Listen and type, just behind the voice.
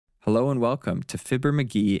Hello and welcome to Fibber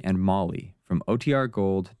McGee and Molly from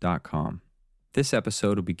OTRGold.com. This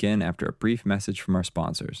episode will begin after a brief message from our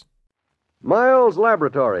sponsors. Miles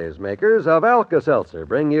Laboratories, makers of Alka-Seltzer,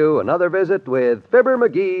 bring you another visit with Fibber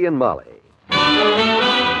McGee and Molly.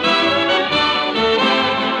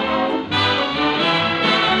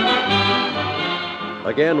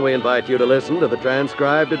 Again, we invite you to listen to the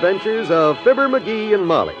transcribed adventures of Fibber McGee and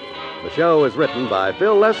Molly. The show is written by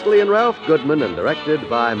Phil Leslie and Ralph Goodman and directed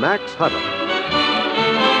by Max Hutto.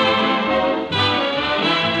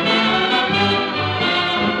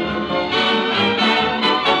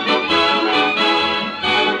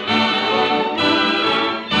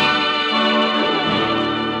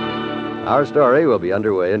 Our story will be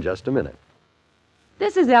underway in just a minute.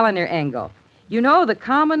 This is Eleanor Engel. You know, the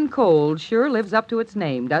common cold sure lives up to its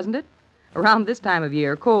name, doesn't it? Around this time of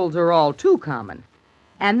year, colds are all too common.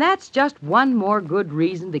 And that's just one more good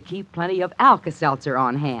reason to keep plenty of Alka-Seltzer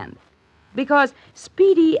on hand. Because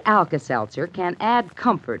Speedy Alka-Seltzer can add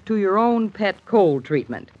comfort to your own pet cold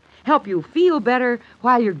treatment, help you feel better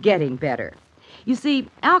while you're getting better. You see,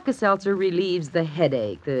 Alka-Seltzer relieves the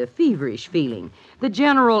headache, the feverish feeling, the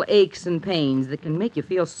general aches and pains that can make you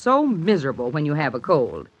feel so miserable when you have a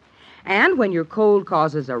cold. And when your cold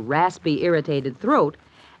causes a raspy, irritated throat,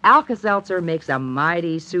 Alka-Seltzer makes a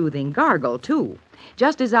mighty soothing gargle, too.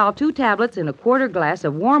 Just dissolve 2 tablets in a quarter glass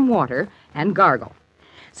of warm water and gargle.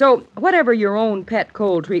 So, whatever your own pet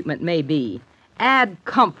cold treatment may be, add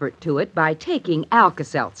comfort to it by taking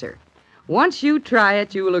Alka-Seltzer. Once you try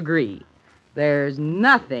it, you'll agree. There's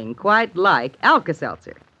nothing quite like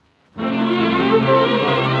Alka-Seltzer.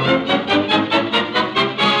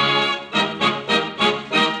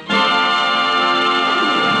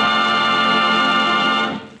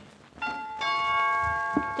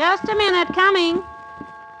 Just a minute, coming.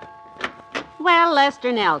 Well,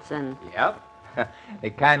 Lester Nelson. Yep.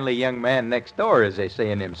 The kindly young man next door, as they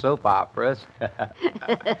say in them soap operas.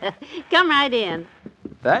 Come right in.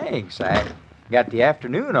 Thanks. I got the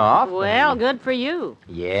afternoon off. Well, good for you.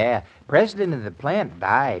 Yeah. President of the plant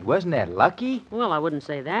died. Wasn't that lucky? Well, I wouldn't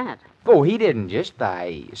say that. Oh, he didn't just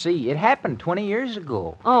die. See, it happened 20 years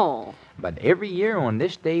ago. Oh. But every year on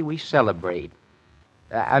this day we celebrate.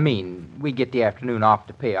 We get the afternoon off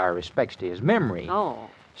to pay our respects to his memory. Oh.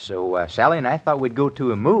 So Sally and I thought we'd go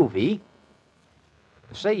to a movie.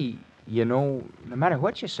 Say, you know, no matter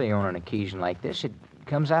what you say on an occasion like this, it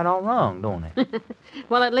comes out all wrong, don't it?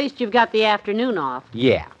 Well, at least you've got the afternoon off.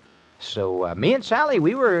 Yeah. So me and Sally,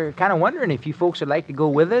 we were kind of wondering if you folks would like to go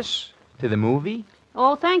with us to the movie.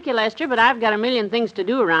 Oh, thank you, Lester, but I've got a million things to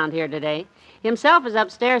do around here today. Himself is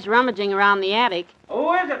upstairs rummaging around the attic.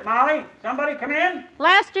 Who is it, Molly? Somebody come in?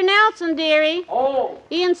 Lester Nelson, dearie. Oh.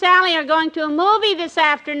 He and Sally are going to a movie this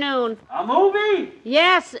afternoon. A movie?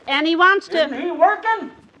 Yes, and he wants to... Isn't he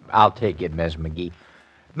working? I'll take it, Miss McGee.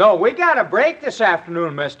 No, we got a break this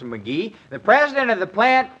afternoon, Mr. McGee. The president of the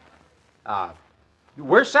plant,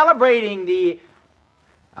 we're celebrating the,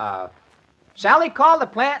 Sally called the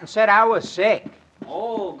plant and said I was sick.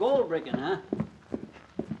 Oh, gold breaking, huh?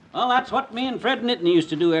 Well, that's what me and Fred Nittany used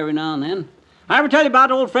to do every now and then. I ever tell you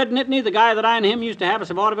about old Fred Nittany, the guy that I and him used to have us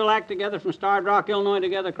a vaudeville act together from Starved Rock, Illinois,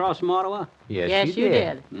 together across from Ottawa? Yes, you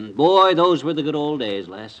did. And boy, those were the good old days,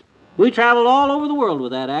 Les. We traveled all over the world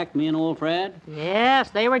with that act, me and old Fred.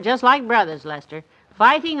 Yes, they were just like brothers, Lester.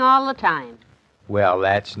 Fighting all the time. Well,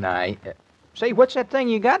 that's nice. Say, what's that thing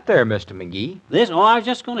you got there, Mr. McGee? I was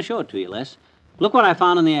just going to show it to you, Les. Look what I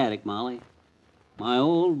found in the attic, Molly. My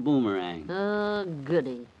old boomerang. Oh,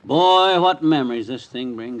 goody. Boy, what memories this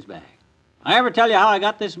thing brings back. I ever tell you how I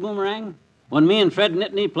got this boomerang? When me and Fred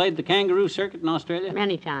Nittany played the kangaroo circuit in Australia?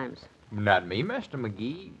 Many times. Not me, Mr.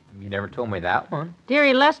 McGee. You never told me that one.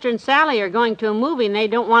 Dearie, Lester and Sally are going to a movie and they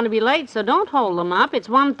don't want to be late, so don't hold them up. It's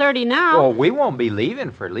 1:30 now. Well, we won't be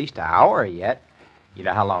leaving for at least an hour yet. You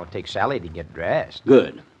know how long it takes Sally to get dressed.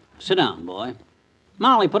 Good. Sit down, boy.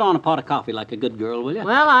 Molly, put on a pot of coffee like a good girl, will you?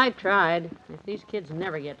 Well, I tried. If these kids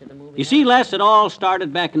never get to the movie... You see, Les, it all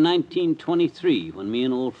started back in 1923 when me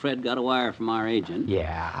and old Fred got a wire from our agent.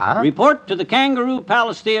 Yeah? Report to the Kangaroo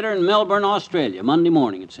Palace Theater in Melbourne, Australia, Monday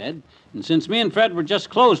morning, it said. And since me and Fred were just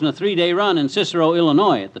closing a 3-day run in Cicero,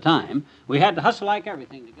 Illinois at the time, we had to hustle like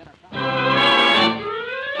everything to get our...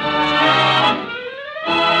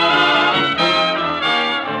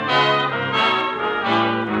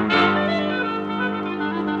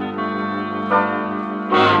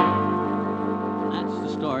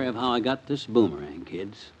 How I got this boomerang,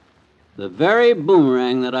 kids. The very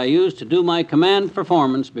boomerang that I used to do my command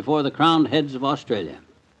performance before the crowned heads of Australia.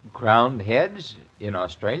 Crowned heads in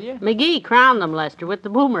Australia? McGee crowned them, Lester, with the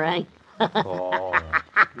boomerang. Oh.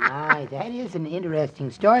 My, that is an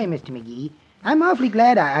interesting story, Mr. McGee. I'm awfully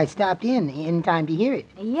glad I stopped in time to hear it.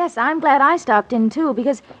 Yes, I'm glad I stopped in, too,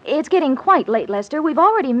 because it's getting quite late, Lester. We've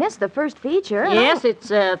already missed the first feature. Yes, it's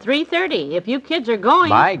 3:30. If you kids are going.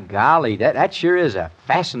 My golly, that sure is a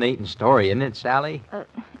fascinating story, isn't it, Sally?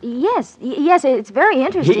 Yes, it's very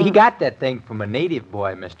interesting. He got that thing from a native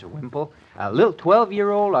boy, Mr. Wimple. A little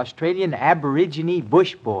 12-year-old Australian Aborigine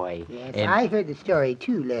bush boy. Yes, And- I heard the story,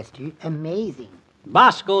 too, Lester. Amazing.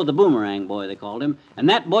 Bosco the Boomerang Boy, they called him. And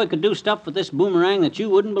that boy could do stuff with this boomerang that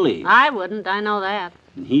you wouldn't believe. I wouldn't, I know that.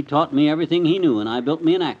 And he taught me everything he knew, and I built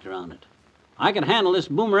me an act around it. I could handle this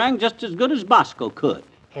boomerang just as good as Bosco could.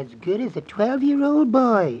 As good as a 12-year-old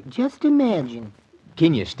boy. Just imagine.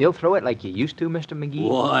 Can you still throw it like you used to, Mr. McGee?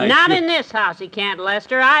 Why? Not in this house, he can't,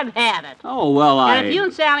 Lester. I've had it. Oh, well, And if you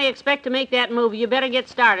and Sally expect to make that movie, you better get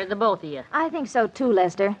started, the both of you. I think so, too,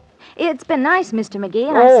 Lester. It's been nice, Mr. McGee,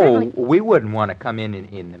 and I certainly... We wouldn't want to come in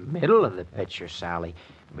the middle of the picture, Sally.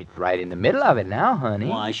 We're right in the middle of it now, honey.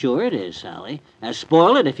 Why, sure it is, Sally.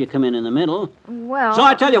 Spoil it if you come in the middle. Well... So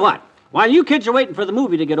I tell you what. While you kids are waiting for the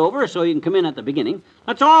movie to get over so you can come in at the beginning,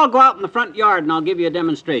 let's all go out in the front yard and I'll give you a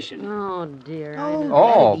demonstration. Oh, dear.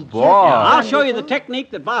 Oh, that'd be boy. just I'll show you the wonderful.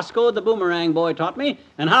 technique that Bosco the Boomerang Boy taught me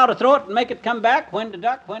and how to throw it and make it come back, when to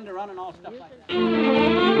duck, when to run, and all stuff like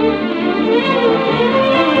that.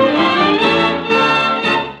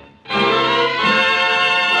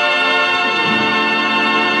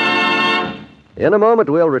 In a moment,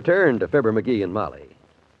 we'll return to Fibber McGee and Molly.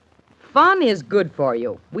 Fun is good for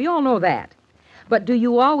you. We all know that. But do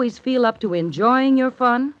you always feel up to enjoying your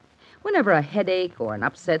fun? Whenever a headache or an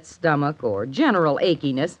upset stomach or general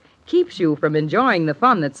achiness keeps you from enjoying the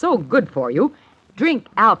fun that's so good for you, drink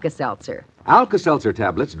Alka-Seltzer. Alka-Seltzer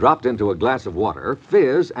tablets dropped into a glass of water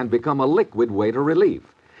fizz and become a liquid way to relief.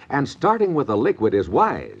 And starting with a liquid is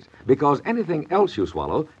wise, because anything else you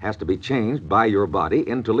swallow has to be changed by your body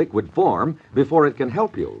into liquid form before it can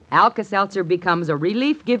help you. Alka-Seltzer becomes a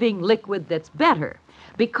relief-giving liquid that's better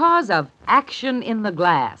because of action in the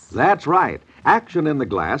glass. That's right. Action in the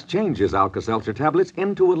glass changes Alka-Seltzer tablets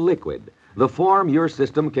into a liquid, the form your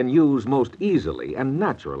system can use most easily and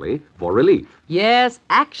naturally for relief. Yes,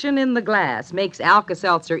 action in the glass makes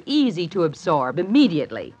Alka-Seltzer easy to absorb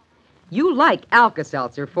immediately. You like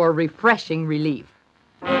Alka-Seltzer for refreshing relief.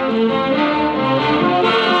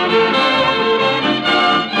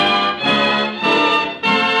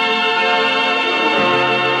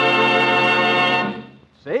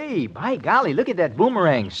 Say, by golly, look at that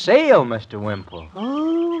boomerang sail, Mr. Wimple.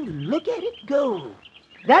 Oh, look at it go.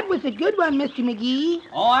 That was a good one, Mr. McGee.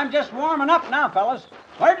 Oh, I'm just warming up now, fellas.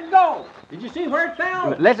 Where'd it go? Did you see where it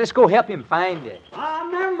fell? Let's go help him find it.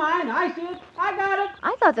 Never mind. I see it. I got it.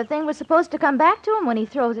 I thought the thing was supposed to come back to him when he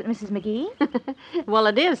throws it, Mrs. McGee. Well,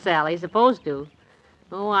 it is, Sally, supposed to.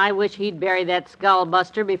 Oh, I wish he'd bury that skull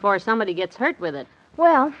buster before somebody gets hurt with it.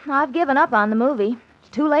 Well, I've given up on the movie. It's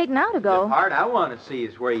too late now to The go. part I want to see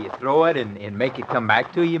is where you throw it and make it come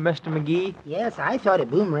back to you, Mr. McGee. Yes, I thought a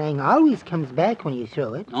boomerang always comes back when you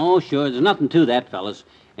throw it. Oh, sure. There's nothing to that, fellas.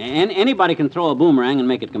 Anybody can throw a boomerang and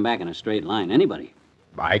make it come back in a straight line. Anybody.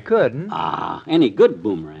 I couldn't. Any good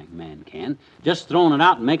boomerang man can. Just throwing it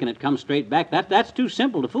out and making it come straight back, that's too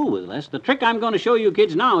simple to fool with, Les. The trick I'm going to show you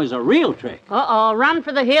kids now is a real trick. Uh-oh, run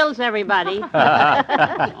for the hills, everybody. Oh,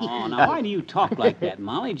 now why do you talk like that,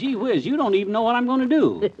 Molly? Gee whiz, you don't even know what I'm going to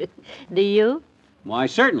do. Do you? Why,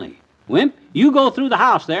 certainly. Wimp, you go through the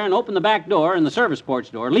house there and open the back door and the service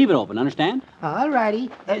porch door. Leave it open, understand? All righty.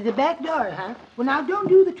 The back door, huh? Well, now, don't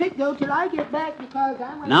do the trick, though, till I get back, because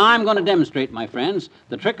I'm... Now I'm going to demonstrate, my friends,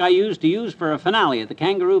 the trick I used to use for a finale at the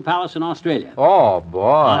Kangaroo Palace in Australia. Oh, boy.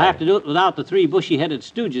 I'll have to do it without the three bushy-headed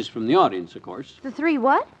stooges from the audience, of course. The three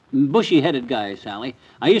what? Bushy-headed guys, Sally.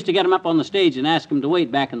 I used to get 'em up on the stage and ask 'em to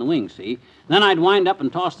wait back in the wings, see? Then I'd wind up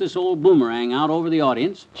and toss this old boomerang out over the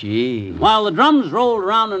audience. Gee. While the drums rolled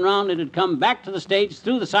around and round, it'd come back to the stage,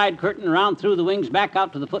 through the side curtain, around through the wings, back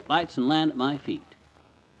out to the footlights, and land at my feet.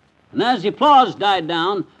 And as the applause died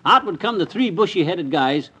down, out would come the three bushy-headed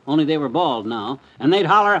guys, only they were bald now, and they'd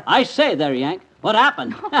holler, "I say there, Yank, what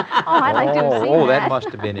happened?" Oh, I'd like to have seen that must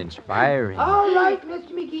have been inspiring. All right,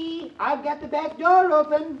 Mr. McGee. I've got the back door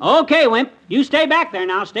open. Okay, Wimp, you stay back there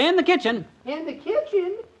now. Stay in the kitchen. In the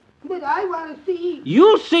kitchen? But I want to see...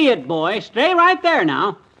 You'll see it, boy. Stay right there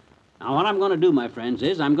now. Now, what I'm going to do, my friends,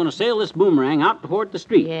 is I'm going to sail this boomerang out toward the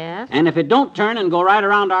street. Yes? And if it don't turn and go right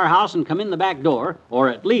around our house and come in the back door, or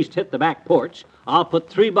at least hit the back porch, I'll put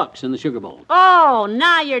 $3 in the sugar bowl. Oh,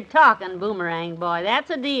 now you're talking, Boomerang Boy. That's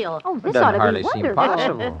a deal. Oh, this Doesn't ought to hardly be seem wonderful.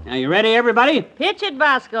 possible. Now, you ready, everybody? Pitch it,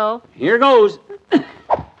 Bosco. Here goes.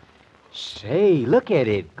 Say, look at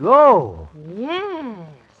it go. Yes.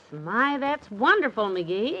 My, that's wonderful,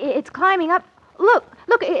 McGee. It's climbing up. Look,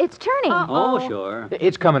 it's turning. Oh, sure.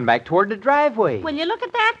 It's coming back toward the driveway. Will you look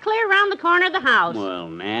at that clear around the corner of the house? Well,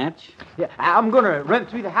 Natch. Yeah, I'm going to run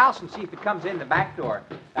through the house and see if it comes in the back door.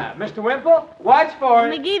 Mr. Wimple, watch for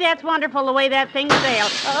it. McGee, that's wonderful the way that thing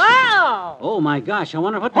sails. Oh! Oh, my gosh, I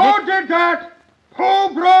wonder what Who did that?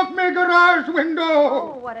 Who broke me garage window?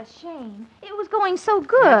 Oh, what a shame. It was going so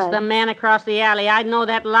good. That's the man across the alley. I'd know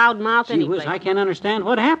that loud mouth Gee anyway. whiz, I can't understand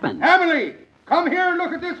what happened. Emily, come here and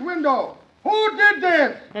look at this window. Who did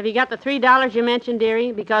this? Have you got the $3 you mentioned,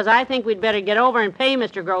 dearie? Because I think we'd better get over and pay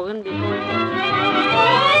Mr. Grogan before...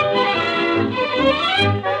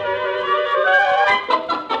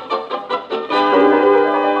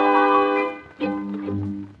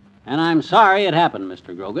 And I'm sorry it happened,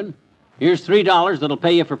 Mr. Grogan. Here's $3 that'll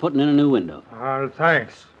pay you for putting in a new window.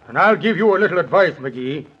 Thanks. And I'll give you a little advice,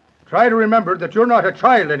 McGee. Try to remember that you're not a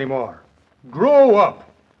child anymore. Grow up.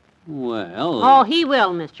 Well... Oh, he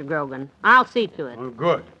will, Mr. Grogan. I'll see to it. Well,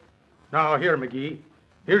 good. Now, here, McGee.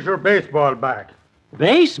 Here's your baseball bat.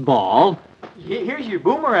 Baseball? Here's your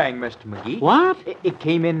boomerang, Mr. McGee. What? It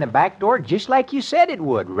came in the back door just like you said it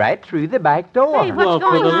would, right through the back door. Hey, what's Well,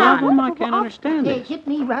 going for the love of on? him, I can't understand It this. hit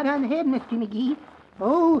me right on the head, Mr. McGee.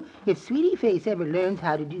 Oh, if Sweetie Face ever learns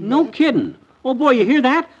how to do No that. kidding. Oh, boy, you hear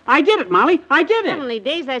that? I did it, Molly. I did it. Heavenly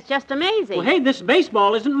days, that's just amazing. Well, hey, this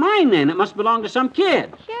baseball isn't mine, then. It must belong to some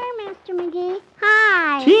kid. Sure, Mr. McGee.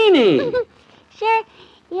 Hi. Teeny! Sure,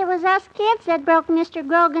 it was us kids that broke Mr.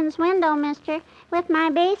 Grogan's window, mister, with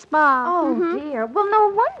my baseball. Oh, dear. Well, no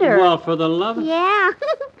wonder. Well, for the love of... Yeah,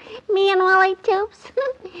 me and Willie Toops.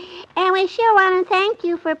 And we sure want to thank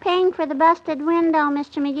you for paying for the busted window,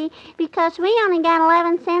 Mr. McGee, because we only got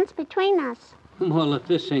 11 cents between us. Well, if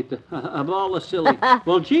this ain't of all the silly...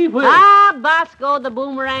 Well, gee whiz. Ah, Bosco, the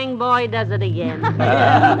boomerang boy, does it again.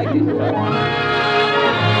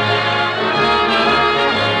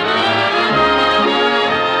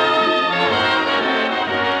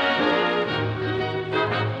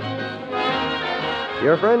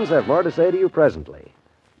 Your friends have more to say to you presently.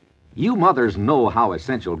 You mothers know how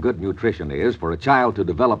essential good nutrition is for a child to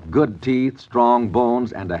develop good teeth, strong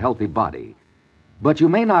bones, and a healthy body. But you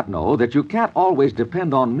may not know that you can't always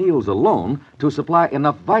depend on meals alone to supply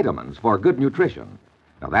enough vitamins for good nutrition.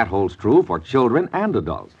 Now, that holds true for children and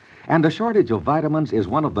adults, and a shortage of vitamins is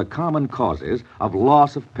one of the common causes of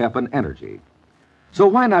loss of pep and energy. So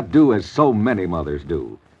why not do as so many mothers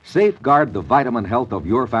do? Safeguard the vitamin health of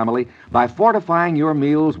your family by fortifying your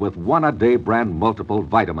meals with One-A-Day brand multiple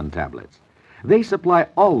vitamin tablets. They supply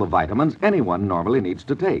all the vitamins anyone normally needs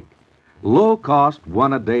to take. Low-cost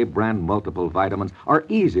One-A-Day brand multiple vitamins are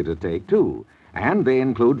easy to take, too, and they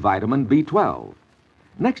include vitamin B12.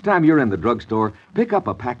 Next time you're in the drugstore, pick up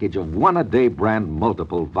a package of One-A-Day brand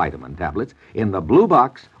multiple vitamin tablets in the blue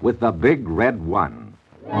box with the big red one.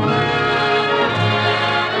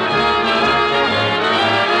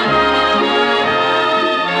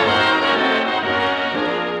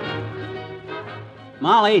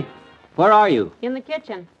 Molly, where are you? In the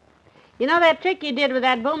kitchen. You know, that trick you did with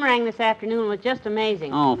that boomerang this afternoon was just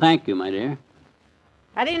amazing. Oh, thank you, my dear.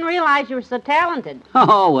 I didn't realize you were so talented.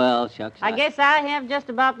 Oh, well, shucks. I guess I have just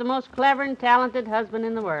about the most clever and talented husband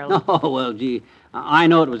in the world. Oh, well, gee, I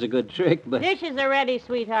know it was a good trick, but... Dishes are ready,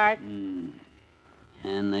 sweetheart. And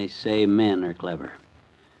they say men are clever.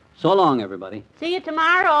 So long, everybody. See you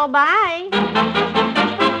tomorrow. Bye.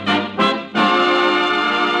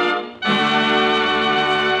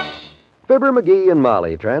 Fibber, McGee, and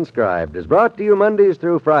Molly, transcribed, is brought to you Mondays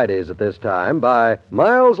through Fridays at this time by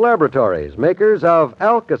Miles Laboratories, makers of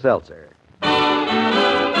Alka-Seltzer.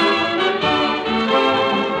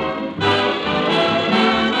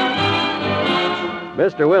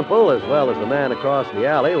 Mr. Wimple, as well as the man across the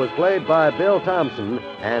alley, was played by Bill Thompson,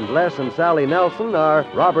 and Les and Sally Nelson are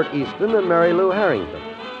Robert Easton and Mary Lou Harrington.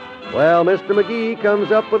 Well, Mr. McGee comes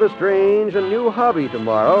up with a strange and new hobby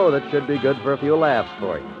tomorrow that should be good for a few laughs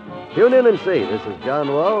for you. Tune in and see. This is John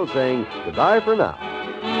Wool saying goodbye for now.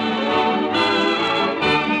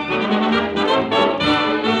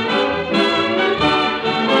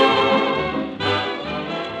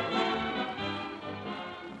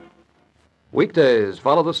 Weekdays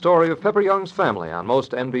follow the story of Pepper Young's family on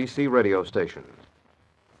most NBC radio stations.